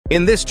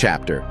In this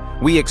chapter,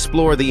 we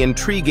explore the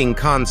intriguing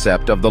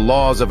concept of the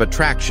laws of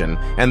attraction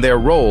and their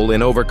role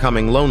in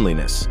overcoming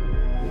loneliness.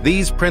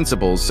 These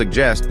principles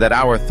suggest that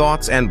our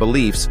thoughts and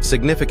beliefs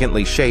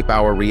significantly shape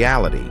our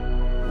reality.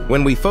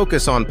 When we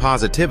focus on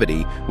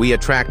positivity, we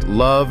attract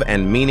love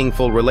and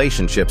meaningful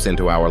relationships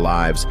into our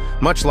lives,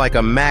 much like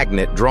a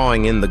magnet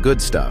drawing in the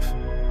good stuff.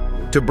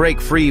 To break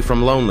free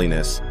from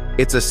loneliness,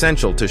 it's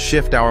essential to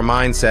shift our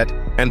mindset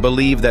and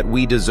believe that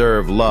we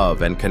deserve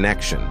love and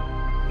connection.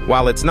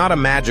 While it's not a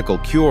magical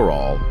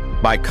cure-all,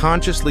 by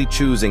consciously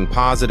choosing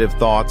positive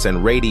thoughts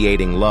and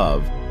radiating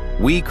love,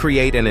 we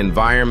create an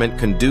environment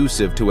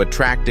conducive to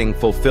attracting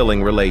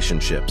fulfilling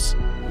relationships.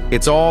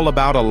 It's all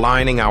about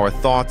aligning our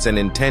thoughts and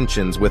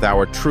intentions with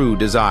our true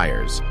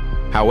desires.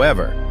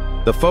 However,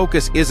 the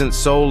focus isn't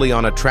solely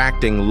on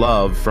attracting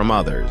love from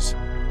others.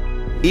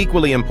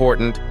 Equally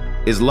important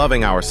is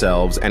loving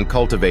ourselves and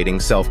cultivating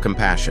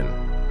self-compassion.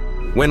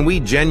 When we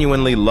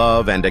genuinely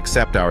love and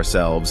accept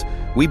ourselves,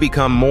 we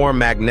become more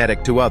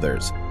magnetic to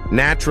others,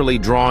 naturally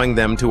drawing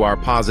them to our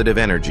positive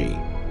energy.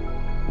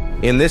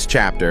 In this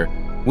chapter,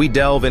 we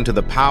delve into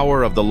the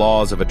power of the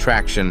laws of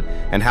attraction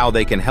and how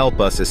they can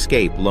help us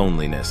escape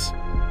loneliness.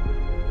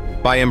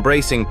 By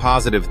embracing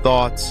positive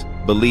thoughts,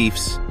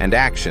 beliefs, and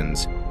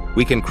actions,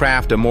 we can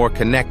craft a more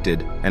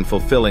connected and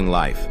fulfilling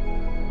life.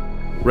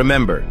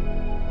 Remember,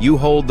 you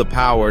hold the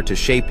power to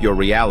shape your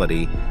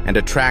reality and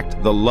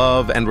attract the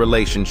love and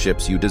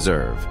relationships you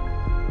deserve.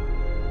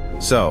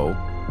 So,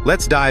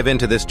 let's dive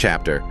into this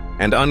chapter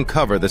and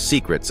uncover the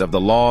secrets of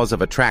the laws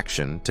of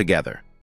attraction together.